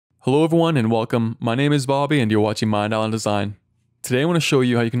Hello everyone and welcome. My name is Bobby and you're watching Mind Island Design. Today I want to show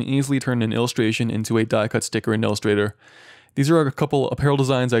you how you can easily turn an illustration into a die-cut sticker in Illustrator. These are a couple apparel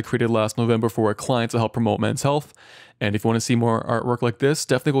designs I created last November for a client to help promote men's health. And if you want to see more artwork like this,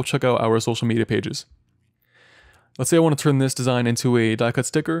 definitely go check out our social media pages. Let's say I want to turn this design into a die-cut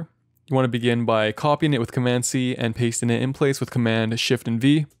sticker. You want to begin by copying it with Command-C and pasting it in place with Command-Shift and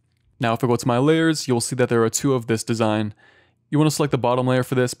V. Now if I go to my layers, you'll see that there are two of this design. You want to select the bottom layer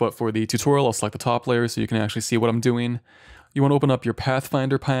for this, but for the tutorial, I'll select the top layer so you can actually see what I'm doing. You want to open up your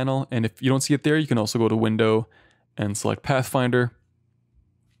Pathfinder panel, and if you don't see it there, you can also go to Window and select Pathfinder.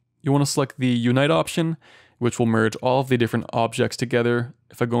 You want to select the Unite option, which will merge all of the different objects together.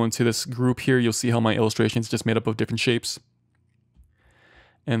 If I go into this group here, you'll see how my illustration is just made up of different shapes.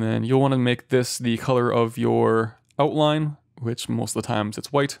 And then you'll want to make this the color of your outline, which most of the times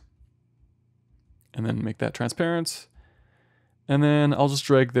it's white. And then make that transparent. And then I'll just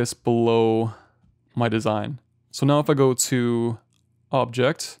drag this below my design. So now if I go to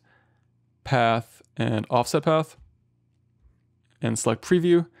Object, Path, and Offset Path, and select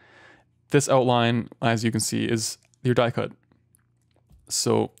Preview, this outline, as you can see, is your die cut.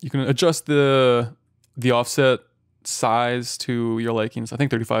 So you can adjust the offset size to your likings. I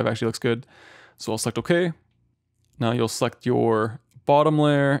think 35 actually looks good. So I'll select OK. Now you'll select your bottom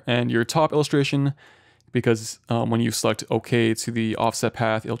layer and your top illustration, because when you select OK to the offset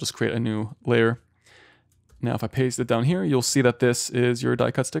path, it'll just create a new layer. Now if I paste it down here, you'll see that this is your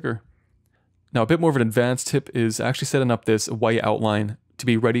die cut sticker. Now a bit more of an advanced tip is actually setting up this white outline to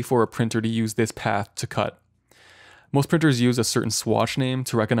be ready for a printer to use this path to cut. Most printers use a certain swatch name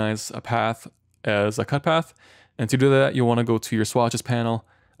to recognize a path as a cut path. And to do that, you'll want to go to your swatches panel.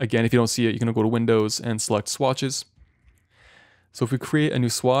 Again, if you don't see it, you can go to Windows and select swatches. So if we create a new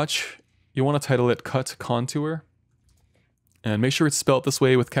swatch, you want to title it Cut Contour, and make sure it's spelled this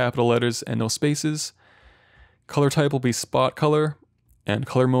way with capital letters and no spaces. Color type will be spot color, and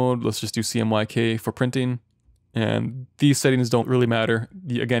color mode, let's just do CMYK for printing. And these settings don't really matter.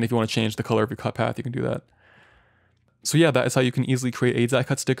 Again, if you want to change the color of your cut path, you can do that. So yeah, that is how you can easily create a die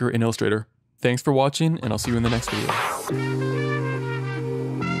cut sticker in Illustrator. Thanks for watching, and I'll see you in the next video.